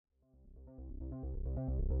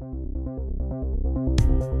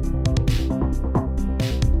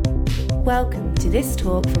Welcome to this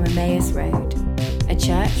talk from Emmaus Road, a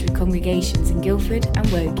church with congregations in Guildford and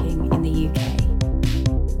Woking in the UK.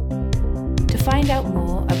 To find out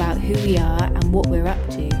more about who we are and what we're up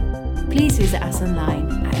to, please visit us online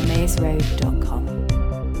at emmausroad.com.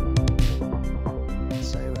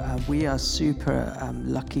 We are super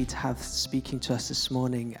lucky to have speaking to us this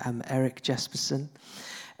morning Eric Jesperson.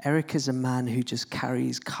 Eric is a man who just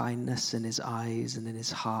carries kindness in his eyes and in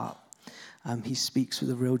his heart. He speaks with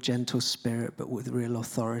a real gentle spirit, but with real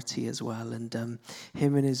authority as well. And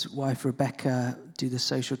him and his wife, Rebecca, do the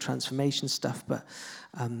social transformation stuff. But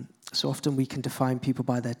so often we can define people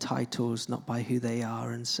by their titles, not by who they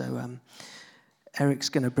are. And so Eric's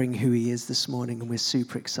going to bring who he is this morning, and we're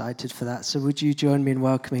super excited for that. So would you join me in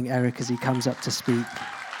welcoming Eric as he comes up to speak?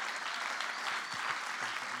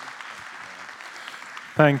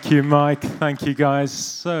 Thank you, Mike. Thank you, guys.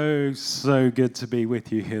 So good to be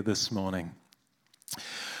with you here this morning.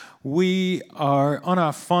 We are on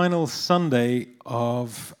our final Sunday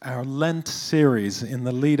of our Lent series in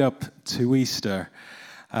the lead up to Easter.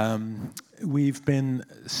 We've been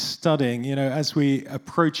studying, as we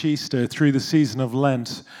approach Easter through the season of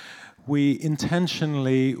Lent, we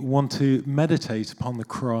intentionally want to meditate upon the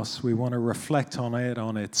cross. We want to reflect on it,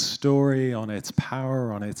 on its story, on its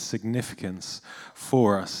power, on its significance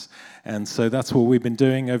for us. And so that's what we've been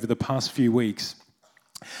doing over the past few weeks.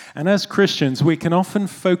 And as Christians, we can often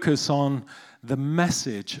focus on the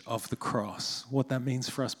message of the cross, what that means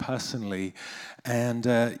for us personally, and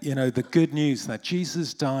the good news that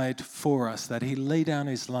Jesus died for us, that he laid down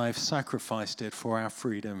his life, sacrificed it for our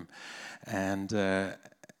freedom and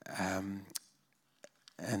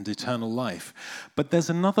eternal life. But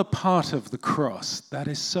there's another part of the cross that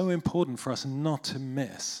is so important for us not to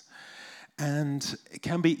miss, and it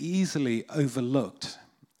can be easily overlooked,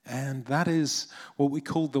 and that is what we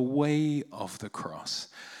call the way of the cross.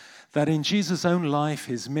 That in Jesus' own life,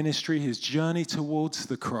 his ministry, his journey towards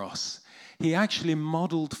the cross, he actually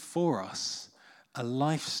modeled for us a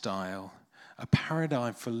lifestyle, a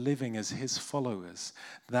paradigm for living as his followers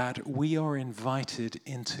that we are invited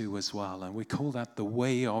into as well. And we call that the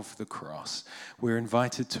way of the cross. We're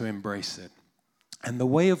invited to embrace it. And the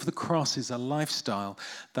way of the cross is a lifestyle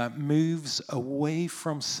that moves away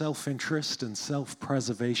from self-interest and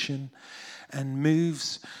self-preservation and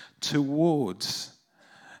moves towards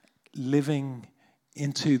living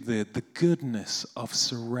into the goodness of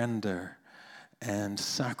surrender and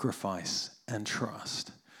sacrifice and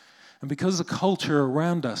trust. And because the culture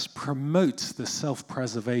around us promotes the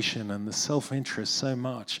self-preservation and the self-interest so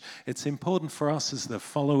much, it's important for us as the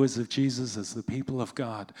followers of Jesus, as the people of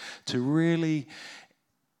God, to really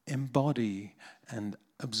embody and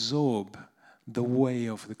absorb the way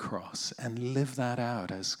of the cross and live that out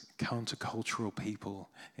as countercultural people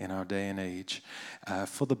in our day and age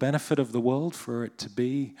for the benefit of the world, for it to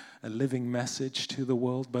be a living message to the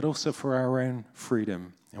world, but also for our own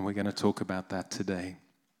freedom. And we're going to talk about that today.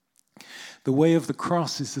 The way of the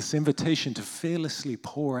cross is this invitation to fearlessly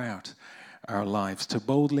pour out our lives, to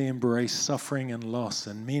boldly embrace suffering and loss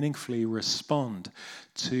and meaningfully respond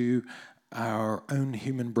to our own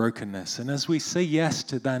human brokenness. And as we say yes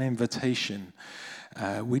to that invitation,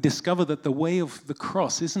 we discover that the way of the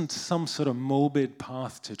cross isn't some sort of morbid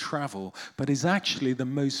path to travel, but is actually the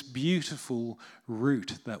most beautiful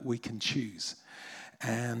route that we can choose.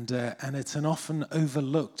 And it's an often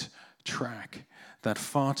overlooked track that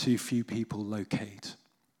far too few people locate.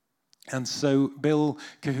 And so Bill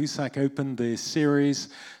Cahusac opened the series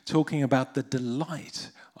talking about the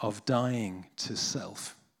delight of dying to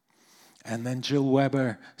self. And then Jill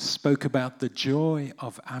Weber spoke about the joy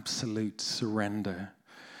of absolute surrender.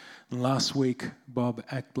 And last week, Bob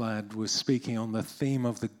Ekblad was speaking on the theme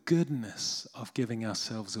of the goodness of giving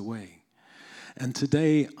ourselves away. And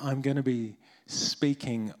today, I'm going to be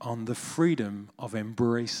speaking on the freedom of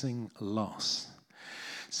embracing loss.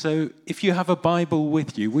 So if you have a Bible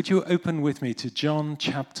with you, would you open with me to John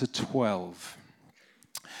chapter 12?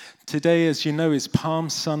 Today, as you know, is Palm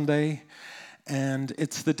Sunday. And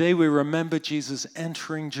it's the day we remember Jesus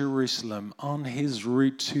entering Jerusalem on his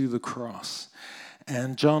route to the cross.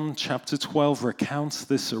 And John chapter 12 recounts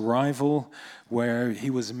this arrival where he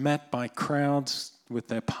was met by crowds with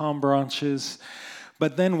their palm branches.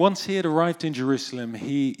 But then once he had arrived in Jerusalem,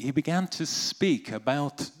 he began to speak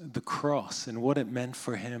about the cross and what it meant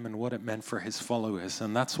for him and what it meant for his followers.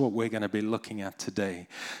 And that's what we're going to be looking at today.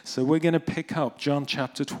 So we're going to pick up John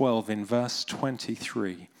chapter 12 in verse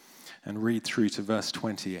 23. And read through to verse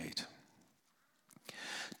 28.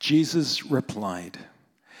 Jesus replied,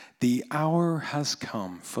 "The hour has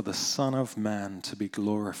come for the Son of Man to be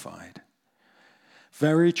glorified.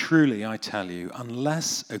 Very truly, I tell you,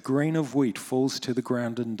 unless a grain of wheat falls to the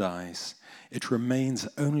ground and dies, it remains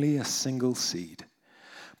only a single seed.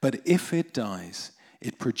 But if it dies,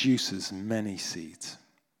 it produces many seeds.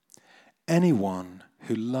 Anyone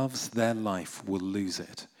who loves their life will lose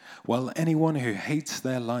it, while anyone who hates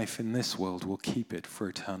their life in this world will keep it for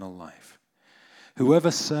eternal life.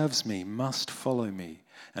 Whoever serves me must follow me,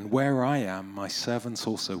 and where I am, my servants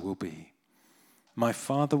also will be. My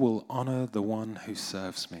Father will honor the one who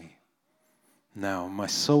serves me. Now my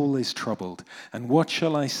soul is troubled, and what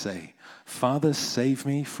shall I say? Father, save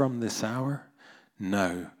me from this hour?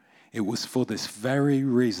 No, it was for this very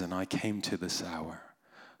reason I came to this hour.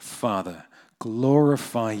 Father,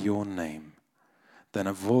 glorify your name. Then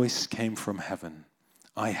a voice came from heaven.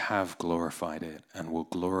 I have glorified it and will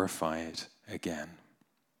glorify it again.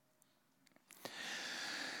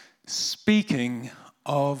 Speaking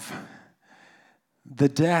of the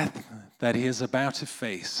death that he is about to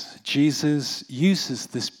face, Jesus uses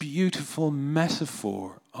this beautiful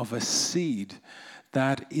metaphor of a seed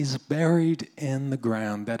that is buried in the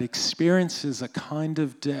ground, that experiences a kind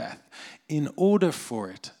of death in order for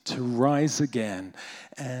it to rise again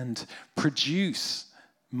and produce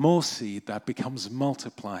more seed that becomes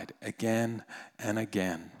multiplied again and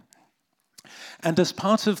again. And as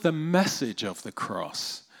part of the message of the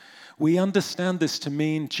cross, we understand this to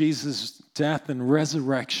mean Jesus' death and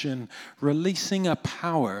resurrection, releasing a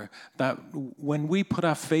power that when we put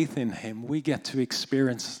our faith in him, we get to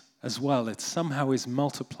experience as well. It somehow is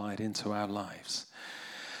multiplied into our lives.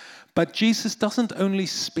 But Jesus doesn't only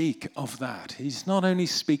speak of that. He's not only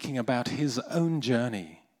speaking about his own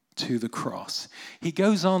journey to the cross. He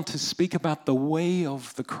goes on to speak about the way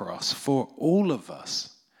of the cross for all of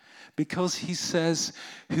us. Because he says,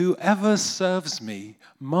 whoever serves me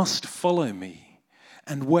must follow me,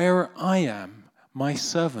 and where I am, my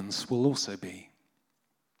servants will also be.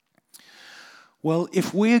 Well,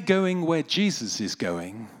 if we're going where Jesus is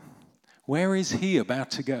going, where is he about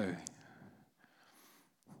to go?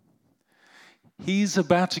 He's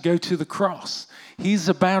about to go to the cross. He's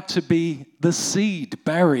about to be the seed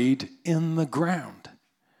buried in the ground.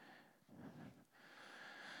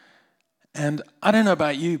 And I don't know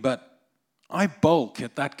about you, but I balk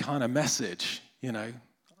at that kind of message,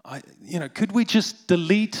 could we just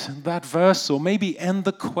delete that verse or maybe end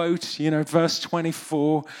the quote, verse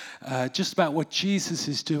 24, just about what Jesus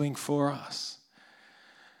is doing for us?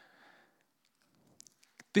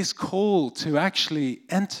 This call to actually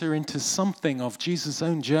enter into something of Jesus'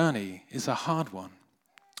 own journey is a hard one,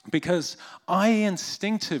 because I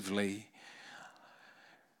instinctively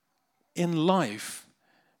in life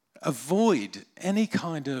avoid any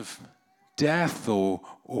kind of death or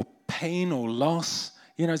pain or loss.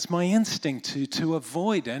 It's my instinct to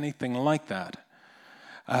avoid anything like that.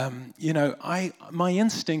 My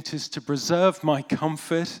instinct is to preserve my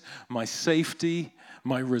comfort, my safety,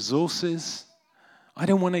 my resources. I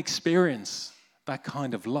don't want to experience that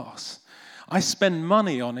kind of loss. I spend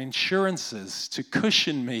money on insurances to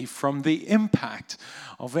cushion me from the impact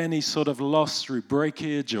of any sort of loss through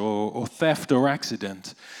breakage or theft or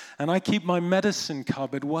accident. And I keep my medicine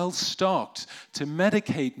cupboard well stocked to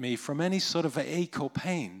medicate me from any sort of ache or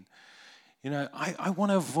pain. I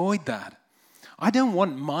want to avoid that. I don't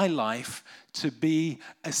want my life to be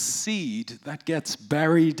a seed that gets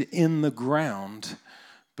buried in the ground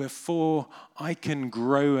before I can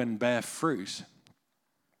grow and bear fruit.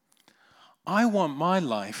 I want my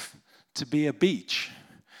life to be a beach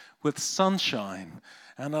with sunshine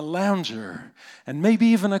and a lounger and maybe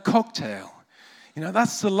even a cocktail.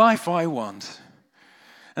 That's the life I want.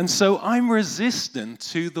 And so I'm resistant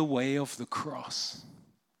to the way of the cross.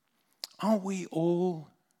 Aren't we all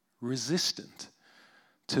resistant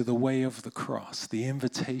to the way of the cross, the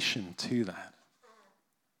invitation to that?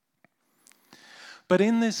 But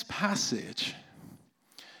in this passage,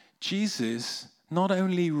 Jesus not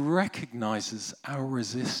only recognizes our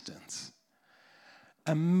resistance,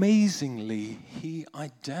 amazingly, he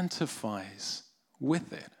identifies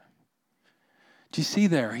with it. Do you see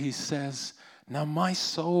there? He says, now my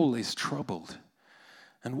soul is troubled.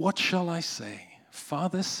 And what shall I say?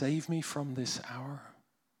 Father, save me from this hour.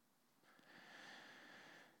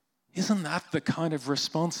 Isn't that the kind of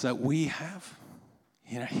response that we have?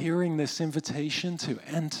 Hearing this invitation to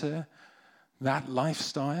enter that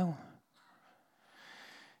lifestyle?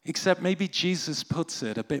 Except maybe Jesus puts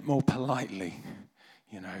it a bit more politely.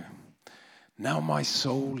 Now my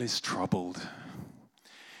soul is troubled.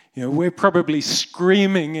 We're probably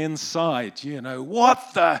screaming inside,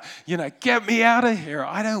 what the, get me out of here.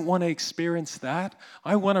 I don't want to experience that.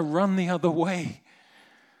 I want to run the other way.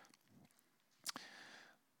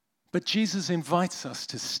 But Jesus invites us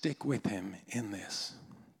to stick with him in this.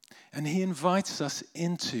 And he invites us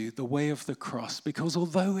into the way of the cross because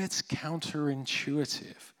although it's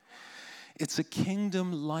counterintuitive, it's a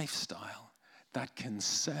kingdom lifestyle that can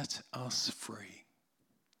set us free.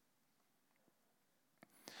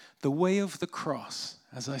 The way of the cross,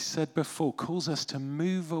 as I said before, calls us to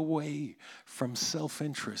move away from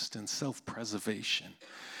self-interest and self-preservation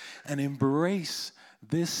and embrace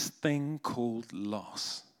this thing called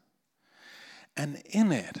loss. And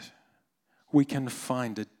in it, we can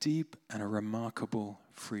find a deep and a remarkable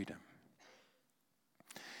freedom.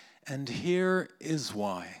 And here is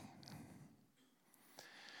why.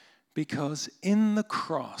 Because in the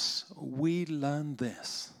cross, we learn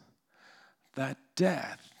this, that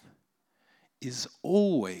death is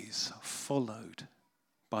always followed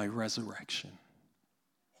by resurrection.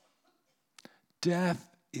 Death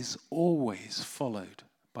is always followed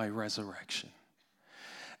by resurrection.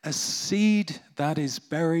 A seed that is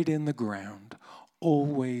buried in the ground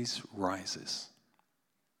always rises.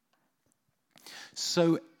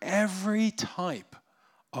 So every type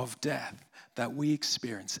of death that we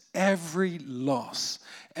experience, every loss,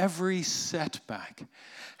 every setback,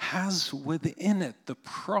 has within it the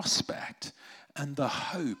prospect and the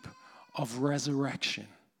hope of resurrection,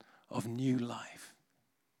 of new life.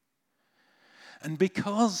 And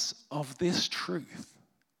because of this truth,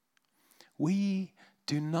 we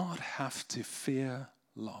do not have to fear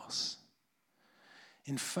loss.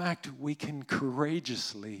 In fact, we can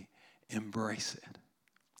courageously embrace it.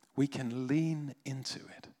 We can lean into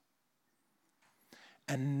it.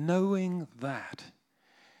 And knowing that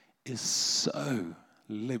is so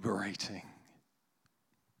liberating.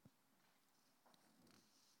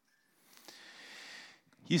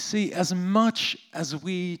 You see, as much as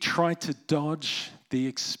we try to dodge the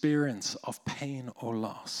experience of pain or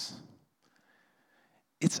loss,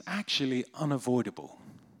 it's actually unavoidable,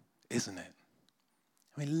 isn't it?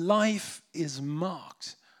 I mean, life is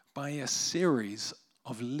marked by a series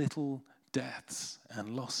of little deaths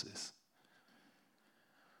and losses.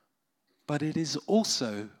 But it is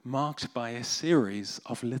also marked by a series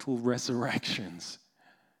of little resurrections.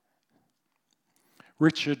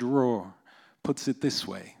 Richard Rohr puts it this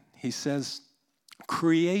way. He says,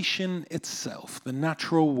 creation itself, the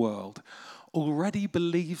natural world, already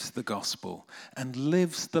believes the gospel and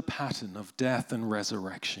lives the pattern of death and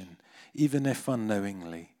resurrection, even if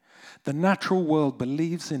unknowingly. The natural world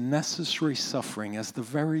believes in necessary suffering as the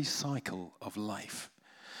very cycle of life.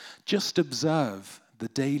 Just observe the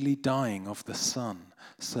daily dying of the sun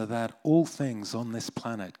so that all things on this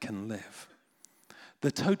planet can live.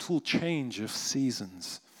 The total change of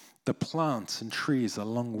seasons, the plants and trees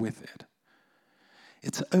along with it.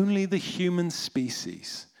 It's only the human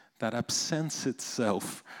species that absents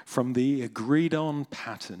itself from the agreed-on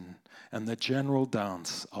pattern and the general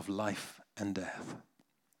dance of life and death.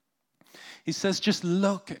 He says, just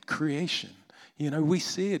look at creation. You know, we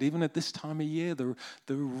see it even at this time of year, the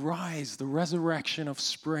rise, the resurrection of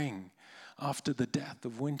spring after the death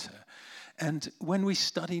of winter. And when we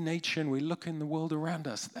study nature and we look in the world around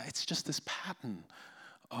us, it's just this pattern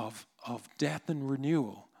of death and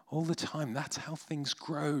renewal all the time. That's how things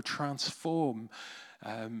grow, transform,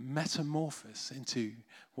 metamorphose into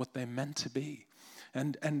what they're meant to be.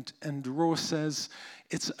 And Rohr says,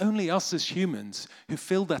 it's only us as humans who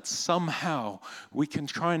feel that somehow we can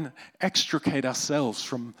try and extricate ourselves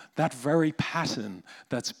from that very pattern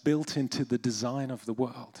that's built into the design of the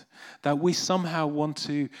world. That we somehow want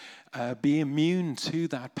to be immune to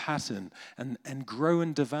that pattern and grow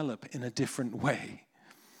and develop in a different way.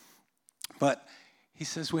 But he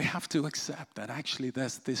says we have to accept that actually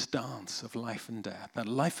there's this dance of life and death, that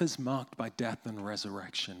life is marked by death and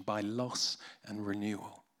resurrection, by loss and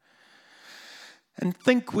renewal. And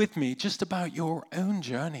think with me just about your own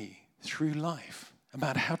journey through life,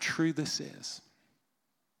 about how true this is.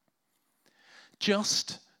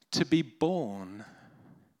 Just to be born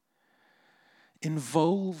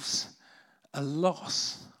involves a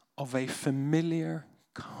loss of a familiar,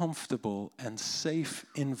 comfortable, and safe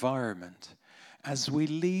environment as we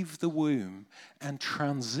leave the womb and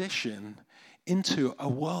transition into a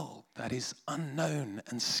world that is unknown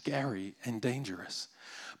and scary and dangerous.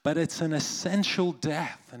 But it's an essential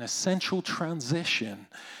death, an essential transition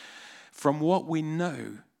from what we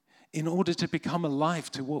know in order to become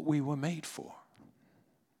alive to what we were made for.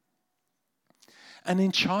 And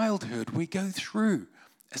in childhood, we go through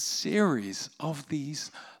a series of these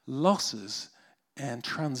losses and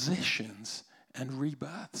transitions and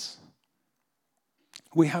rebirths.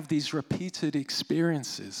 We have these repeated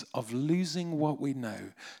experiences of losing what we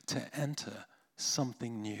know to enter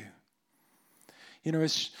something new. You know,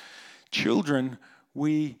 as children,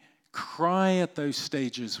 we cry at those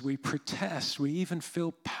stages, we protest, we even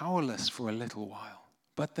feel powerless for a little while.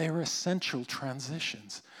 But they're essential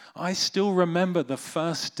transitions. I still remember the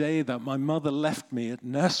first day that my mother left me at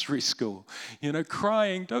nursery school, you know,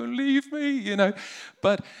 crying, "Don't leave me," you know.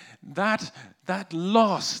 But that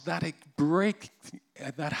loss, that break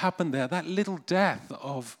that happened there, that little death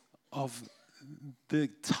of the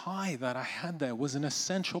tie that I had there was an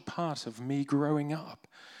essential part of me growing up.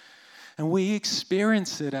 And we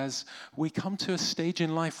experience it as we come to a stage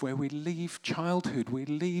in life where we leave childhood, we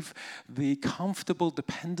leave the comfortable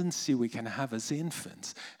dependency we can have as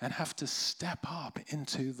infants and have to step up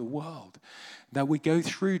into the world. That we go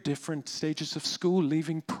through different stages of school,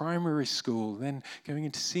 leaving primary school, then going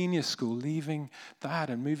into senior school, leaving that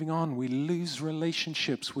and moving on. We lose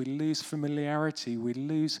relationships, we lose familiarity, we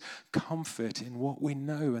lose comfort in what we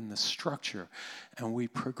know and the structure, and we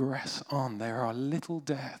progress on. There are little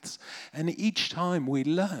deaths. And each time we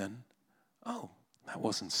learn, oh, that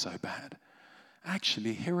wasn't so bad.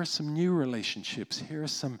 Actually, here are some new relationships. Here are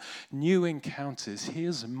some new encounters.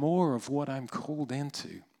 Here's more of what I'm called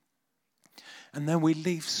into. And then we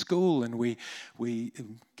leave school and we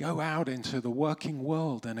go out into the working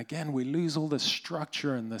world. And again, we lose all the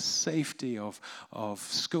structure and the safety of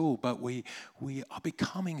school. But we are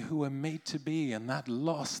becoming who we're made to be. And that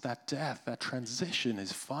loss, that death, that transition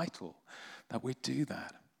is vital that we do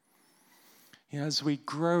that. You know, as we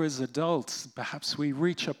grow as adults, perhaps we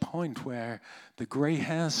reach a point where the gray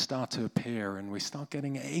hairs start to appear and we start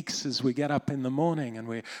getting aches as we get up in the morning, and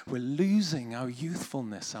we're losing our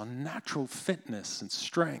youthfulness, our natural fitness and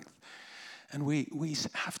strength. And we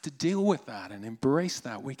have to deal with that and embrace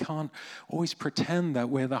that. We can't always pretend that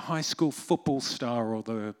we're the high school football star or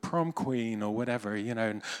the prom queen or whatever, you know,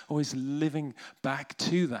 and always living back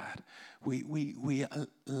to that. We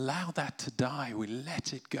allow that to die. We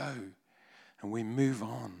let it go. And we move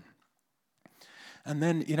on. And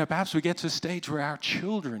then, you know, perhaps we get to a stage where our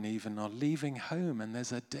children even are leaving home, and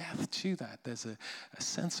there's a death to that. There's a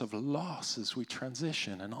sense of loss as we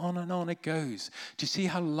transition, and on it goes. Do you see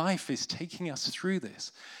how life is taking us through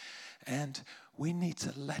this? And we need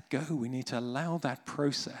to let go. We need to allow that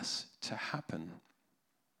process to happen.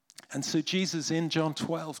 And so Jesus in John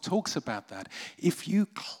 12 talks about that. If you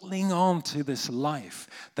cling on to this life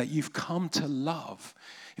that you've come to love,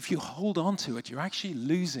 if you hold on to it, you're actually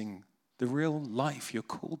losing the real life you're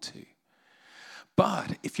called to.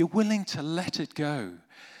 But if you're willing to let it go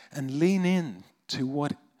and lean in to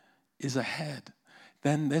what is ahead,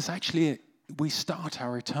 then there's actually we start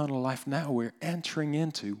our eternal life now. We're entering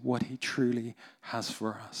into what he truly has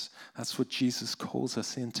for us. That's what Jesus calls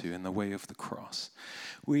us into in the way of the cross.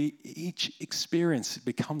 We each experience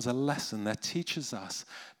becomes a lesson that teaches us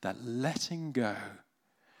that letting go,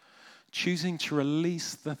 choosing to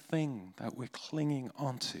release the thing that we're clinging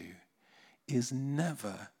onto, is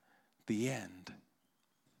never the end.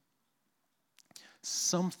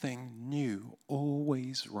 Something new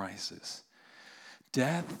always rises.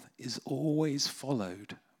 Death is always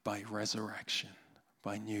followed by resurrection,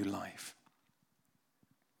 by new life.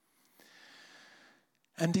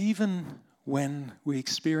 And even when we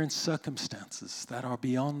experience circumstances that are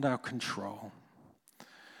beyond our control,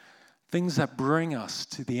 things that bring us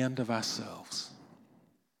to the end of ourselves,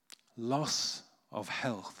 loss of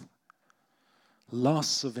health,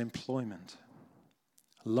 loss of employment,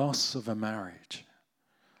 loss of a marriage,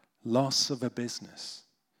 loss of a business,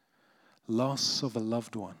 loss of a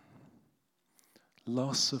loved one,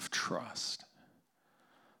 loss of trust,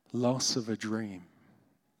 loss of a dream.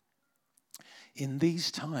 In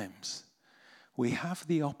these times, we have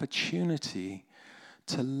the opportunity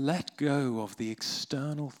to let go of the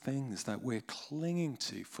external things that we're clinging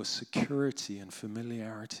to for security and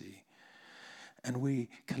familiarity. And we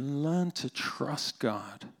can learn to trust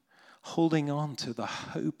God, holding on to the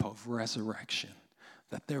hope of resurrection,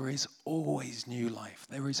 that there is always new life.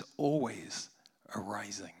 There is always a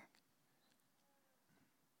rising.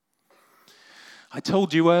 I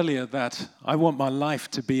told you earlier that I want my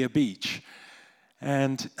life to be a beach.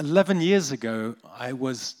 And 11 years ago, I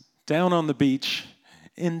was down on the beach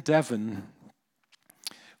in Devon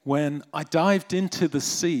when I dived into the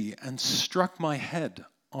sea and struck my head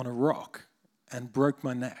on a rock and broke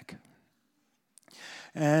my neck.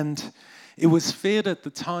 And it was feared at the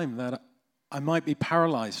time that I might be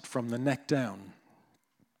paralyzed from the neck down.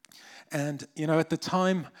 And, you know, at the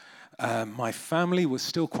time, my family was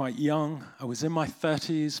still quite young. I was in my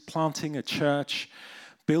 30s, planting a church,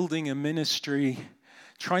 building a ministry,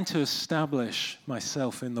 trying to establish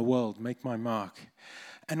myself in the world, make my mark.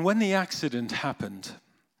 And when the accident happened,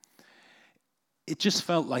 it just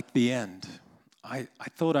felt like the end. I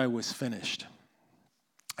thought I was finished.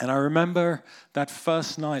 And I remember that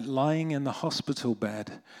first night lying in the hospital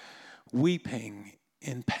bed, weeping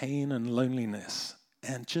in pain and loneliness,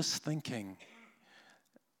 and just thinking,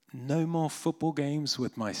 no more football games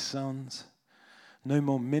with my sons, no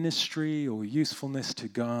more ministry or usefulness to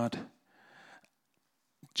God.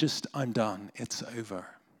 Just, I'm done. It's over.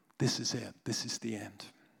 This is it. This is the end.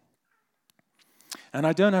 And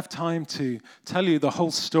I don't have time to tell you the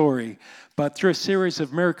whole story, but through a series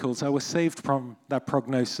of miracles, I was saved from that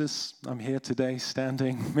prognosis. I'm here today,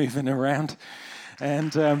 standing, moving around.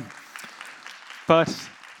 And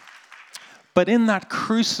but in that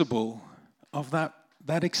crucible of that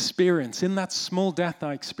experience, in that small death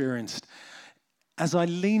I experienced, as I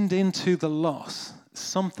leaned into the loss,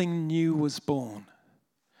 something new was born.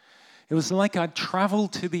 It was like I'd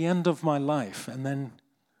traveled to the end of my life and then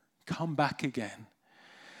come back again.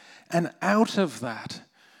 And out of that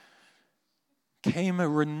came a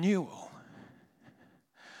renewal.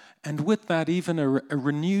 And with that, even a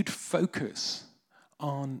renewed focus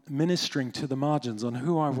on ministering to the margins, on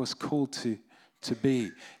who I was called to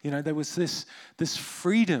be. You know, there was this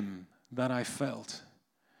freedom that I felt.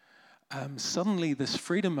 Suddenly, this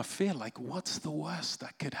freedom of fear, like, what's the worst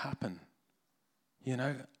that could happen? You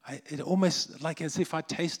know, it almost like as if I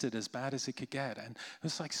tasted as bad as it could get. And it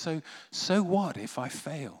was like, so what if I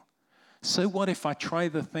fail? So what if I try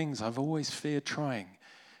the things I've always feared trying?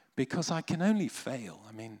 Because I can only fail.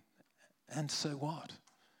 I mean, and so what?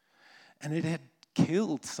 And it had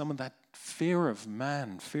killed some of that fear of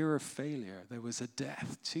man, fear of failure. There was a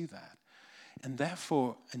death to that. And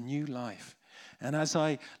therefore, a new life. And as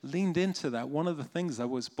I leaned into that, one of the things that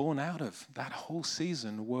was born out of that whole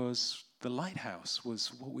season was the Lighthouse,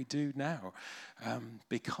 was what we do now,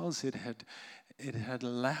 because it had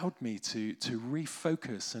allowed me to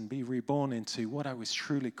refocus and be reborn into what I was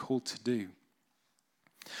truly called to do.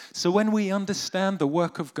 So when we understand the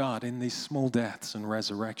work of God in these small deaths and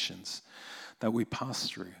resurrections that we pass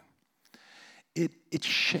through, it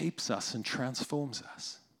shapes us and transforms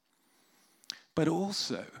us. But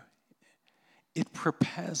also, it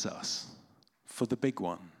prepares us for the big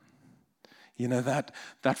one. You know,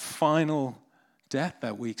 that final death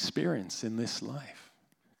that we experience in this life.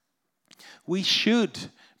 We should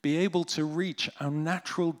be able to reach our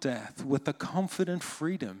natural death with a confident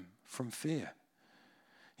freedom from fear.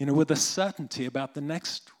 You know, with a certainty about the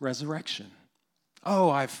next resurrection.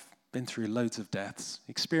 Oh, I've been through loads of deaths,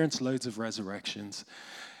 experienced loads of resurrections.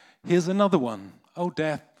 Here's another one. Oh,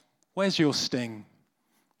 death, where's your sting?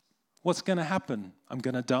 What's going to happen? I'm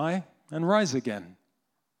going to die and rise again.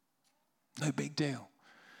 No big deal.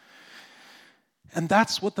 And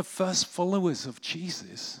that's what the first followers of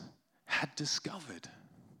Jesus had discovered.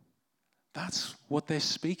 That's what they're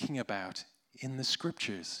speaking about in the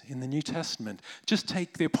scriptures, in the New Testament. Just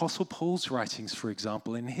take the Apostle Paul's writings, for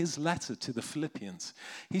example. In his letter to the Philippians,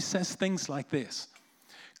 he says things like this: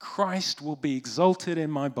 Christ will be exalted in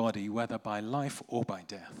my body, whether by life or by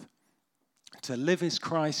death. To live is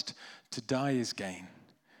Christ, to die is gain.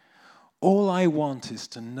 All I want is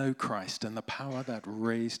to know Christ and the power that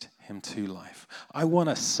raised him to life. I want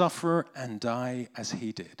to suffer and die as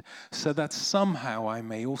he did, so that somehow I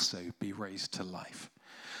may also be raised to life.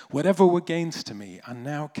 Whatever were gains to me, I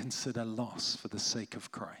now consider loss for the sake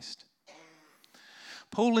of Christ.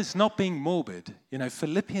 Paul is not being morbid. You know,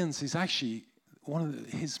 Philippians is actually one of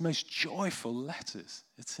his most joyful letters.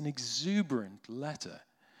 It's an exuberant letter.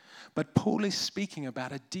 But Paul is speaking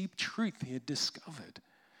about a deep truth he had discovered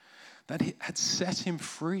that had set him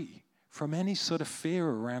free from any sort of fear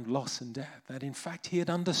around loss and death, that in fact he had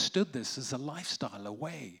understood this as a lifestyle, a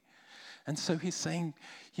way. And so he's saying,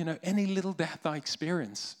 you know, any little death I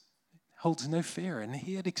experience holds no fear. And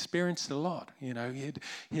he had experienced a lot. You know, he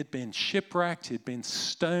had been shipwrecked, he had been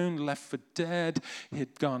stoned, left for dead, he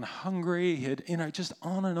had gone hungry, he had, you know, just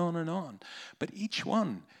on and on and on. But each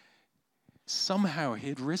one, somehow he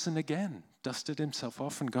had risen again, dusted himself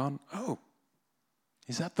off and gone, oh,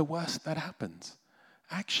 is that the worst that happens?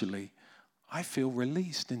 Actually, I feel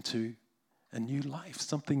released into a new life,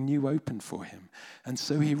 something new opened for him. And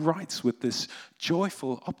so he writes with this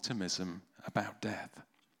joyful optimism about death.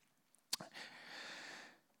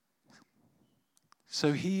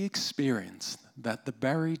 So he experienced that the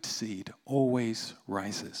buried seed always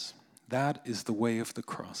rises. That is the way of the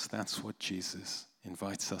cross. That's what Jesus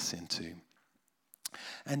invites us into.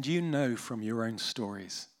 And you know from your own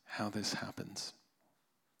stories how this happens.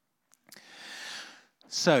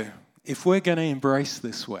 So, if we're going to embrace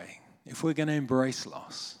this way, if we're going to embrace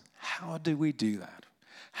loss, how do we do that?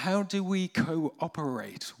 How do we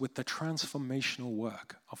cooperate with the transformational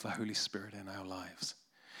work of the Holy Spirit in our lives?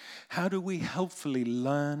 How do we helpfully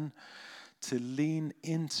learn to lean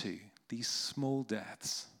into these small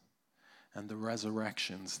deaths and the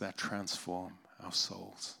resurrections that transform our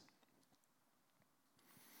souls?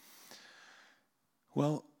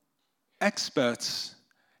 Well, experts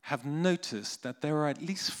have noticed that there are at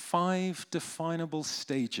least 5 definable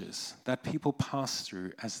stages that people pass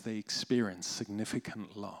through as they experience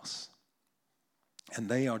significant loss. And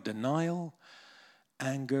they are denial,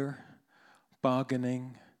 anger,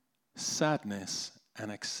 bargaining, sadness, and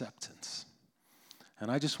acceptance. And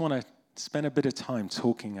I just want to spend a bit of time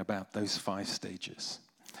talking about those 5 stages.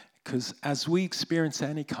 Because as we experience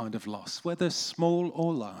any kind of loss, whether small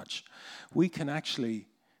or large, we can actually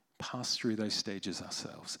pass through those stages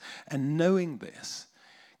ourselves. And knowing this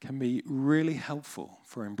can be really helpful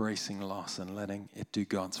for embracing loss and letting it do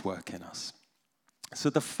God's work in us. So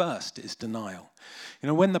the first is denial.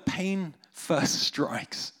 When the pain first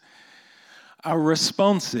strikes, our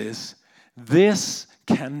response is, this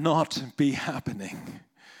cannot be happening.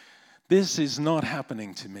 This is not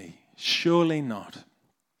happening to me. Surely not.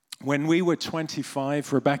 When we were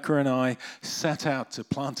 25, Rebecca and I set out to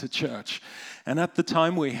plant a church. And at the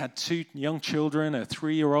time, we had 2 young children, a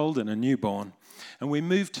 3-year-old and a newborn. And we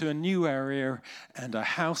moved to a new area and a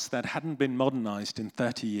house that hadn't been modernized in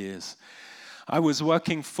 30 years. I was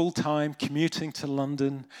working full-time, commuting to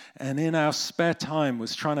London, and in our spare time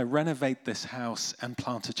was trying to renovate this house and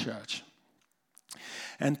plant a church.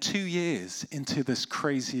 And 2 years into this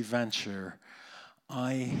crazy venture,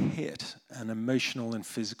 I hit an emotional and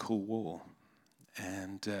physical wall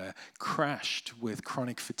and crashed with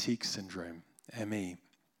chronic fatigue syndrome, ME.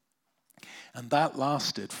 And that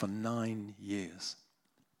lasted for 9 years.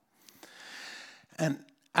 And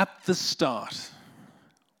at the start,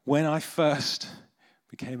 when I first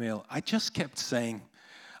became ill, I just kept saying,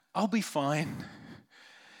 I'll be fine.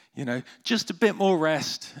 Just a bit more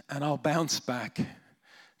rest and I'll bounce back.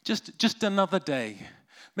 Just another day.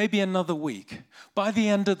 Maybe another week. By the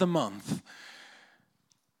end of the month,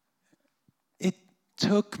 it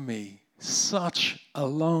took me such a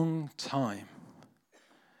long time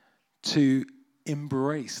to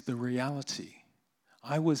embrace the reality.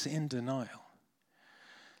 I was in denial.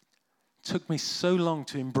 It took me so long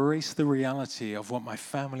to embrace the reality of what my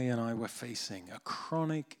family and I were facing, a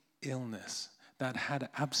chronic illness that had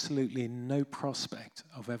absolutely no prospect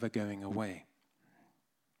of ever going away.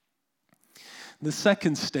 The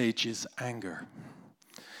second stage is anger.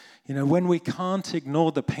 When we can't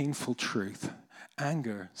ignore the painful truth,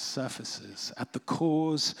 anger surfaces at the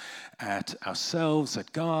cause, at ourselves,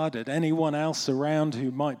 at God, at anyone else around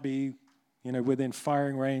who might be, within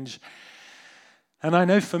firing range. And I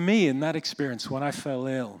know for me, in that experience, when I fell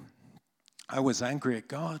ill, I was angry at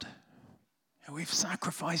God. We've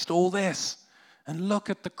sacrificed all this, and look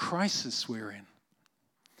at the crisis we're in.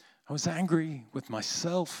 I was angry with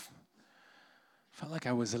myself. Felt like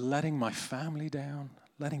I was letting my family down,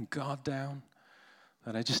 letting God down,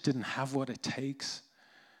 that I just didn't have what it takes.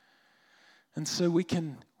 And so we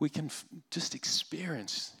can just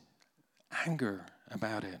experience anger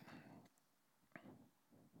about it.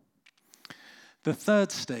 The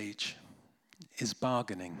third stage is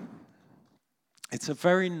bargaining. It's a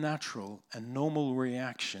very natural and normal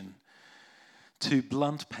reaction to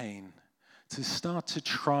blunt pain, to start to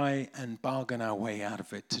try and bargain our way out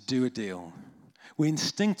of it, to do a deal. We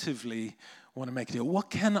instinctively want to make a deal. What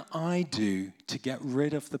can I do to get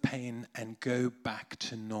rid of the pain and go back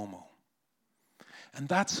to normal? And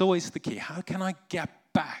that's always the key. How can I get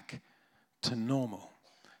back to normal?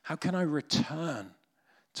 How can I return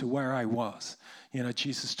to where I was?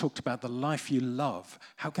 Jesus talked about the life you love.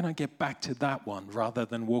 How can I get back to that one rather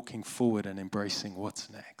than walking forward and embracing what's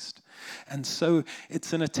next? And so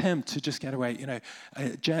it's an attempt to just get away,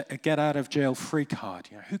 a get out of jail free card.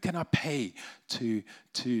 Who can I pay to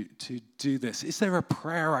do this? Is there a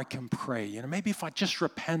prayer I can pray? Maybe if I just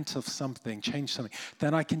repent of something, change something,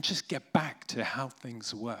 then I can just get back to how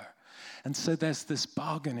things were. And so there's this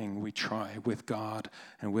bargaining we try with God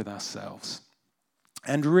and with ourselves.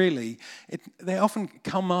 And really, they often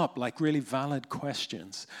come up like really valid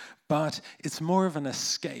questions, but it's more of an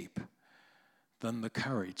escape than the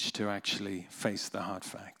courage to actually face the hard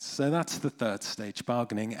facts. So that's the third stage,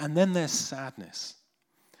 bargaining. And then there's sadness.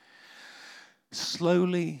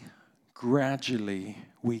 Slowly, gradually,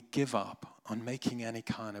 we give up on making any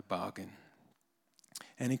kind of bargain,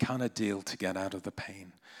 any kind of deal to get out of the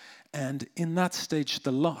pain. And in that stage,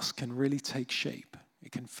 the loss can really take shape.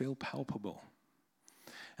 It can feel palpable.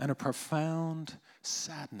 And a profound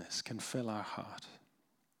sadness can fill our heart.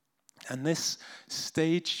 And this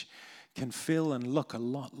stage can feel and look a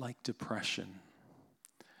lot like depression.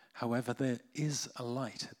 However, there is a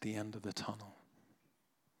light at the end of the tunnel.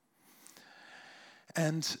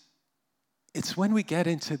 And it's when we get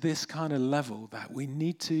into this kind of level that we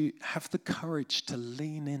need to have the courage to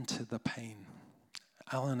lean into the pain.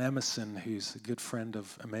 Alan Emerson, who's a good friend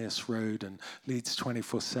of Emmaus Road and leads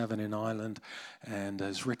 24/7 in Ireland and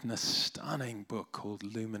has written a stunning book called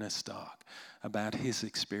Luminous Dark about his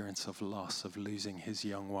experience of loss, of losing his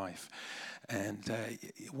young wife. And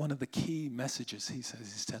one of the key messages he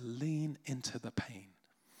says is to lean into the pain.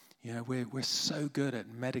 You know, we're so good at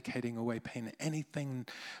medicating away pain. Anything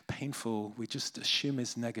painful, we just assume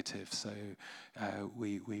is negative. So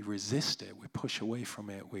we resist it, we push away from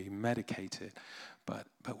it, we medicate it. But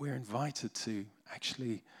we're invited to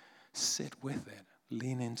actually sit with it,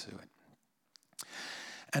 lean into it.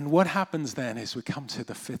 And what happens then is we come to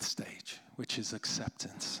the fifth stage, which is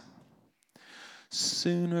acceptance.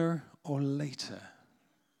 Sooner or later,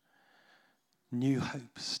 new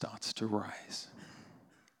hope starts to rise.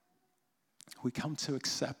 We come to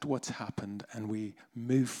accept what's happened and we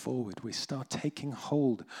move forward. We start taking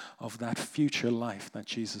hold of that future life that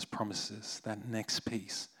Jesus promises, that next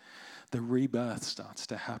piece. The rebirth starts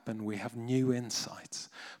to happen. We have new insights,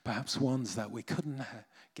 perhaps ones that we couldn't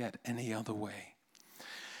get any other way.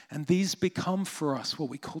 And these become for us what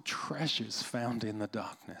we call treasures found in the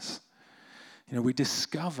darkness. You know, we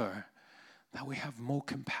discover that we have more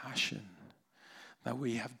compassion, that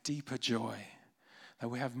we have deeper joy, that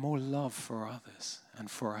we have more love for others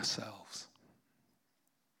and for ourselves.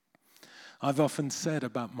 I've often said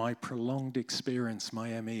about my prolonged experience, my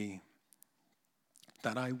ME,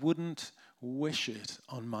 that I wouldn't wish it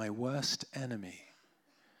on my worst enemy,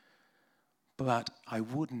 but I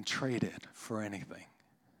wouldn't trade it for anything.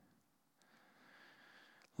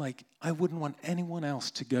 Like, I wouldn't want anyone else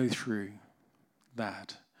to go through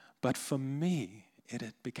that, but for me, it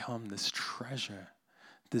had become this treasure,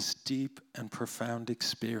 this deep and profound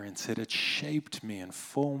experience. It had shaped me and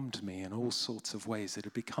formed me in all sorts of ways. It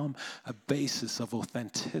had become a basis of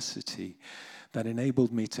authenticity that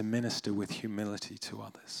enabled me to minister with humility to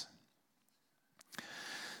others.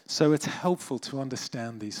 So it's helpful to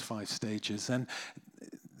understand these 5 stages. And,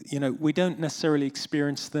 you know, we don't necessarily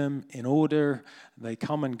experience them in order. They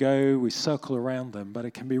come and go. We circle around them. But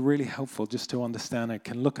it can be really helpful just to understand. It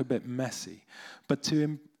can look a bit messy. But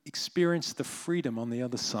to experience the freedom on the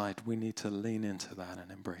other side, we need to lean into that and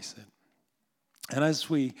embrace it. And as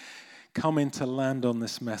we come in to land on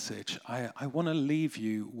this message, I want to leave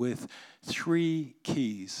you with 3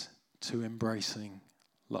 keys to embracing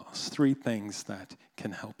loss, 3 things that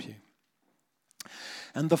can help you.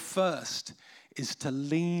 And the first is to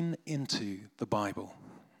lean into the Bible.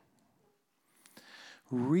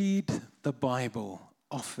 Read the Bible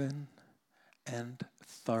often and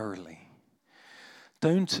thoroughly.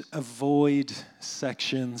 Don't avoid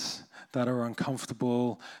sections that are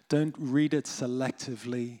uncomfortable. Don't read it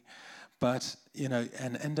selectively, but, you know,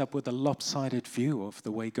 and end up with a lopsided view of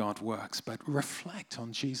the way God works. But reflect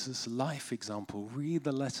on Jesus' life example. Read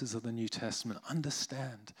the letters of the New Testament.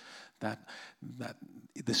 Understand that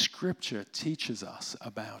the Scripture teaches us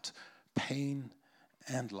about pain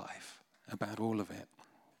and life, about all of it.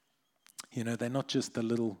 You know, they're not just the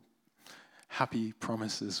little happy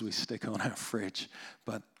promises we stick on our fridge,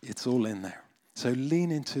 but it's all in there. So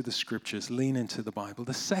lean into the Scriptures, lean into the Bible.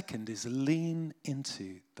 The second is lean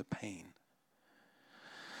into the pain.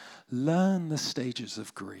 Learn the stages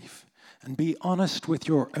of grief and be honest with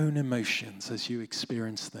your own emotions as you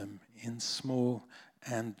experience them in small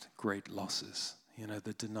and great losses. You know,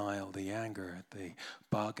 the denial, the anger, the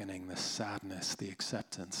bargaining, the sadness, the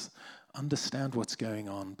acceptance. Understand what's going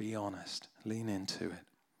on, be honest, lean into it.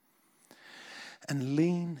 And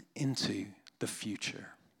lean into the future.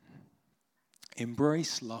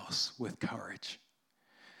 Embrace loss with courage.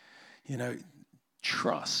 You know,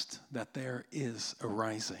 trust that there is a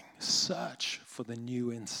rising. Search for the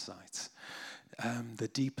new insights, the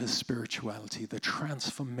deeper spirituality, the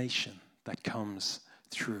transformation that comes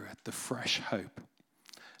through it, the fresh hope.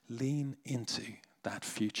 Lean into that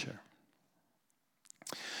future.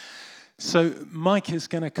 So Mike is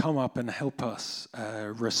going to come up and help us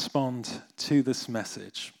respond to this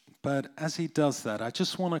message. But as he does that, I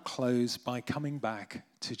just want to close by coming back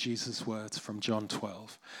to Jesus' words from John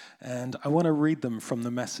 12. And I want to read them from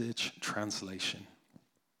the Message translation.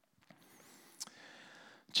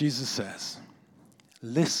 Jesus says,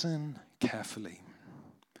 "Listen carefully.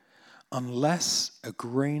 Unless a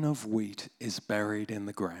grain of wheat is buried in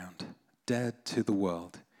the ground, dead to the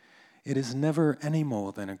world, it is never any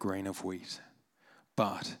more than a grain of wheat.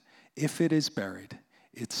 But if it is buried,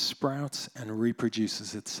 it sprouts and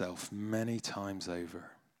reproduces itself many times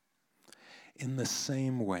over. In the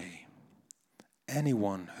same way,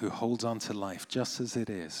 anyone who holds on to life just as it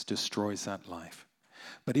is destroys that life.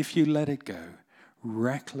 But if you let it go,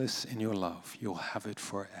 reckless in your love, you'll have it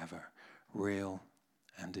forever, real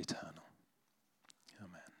and eternal.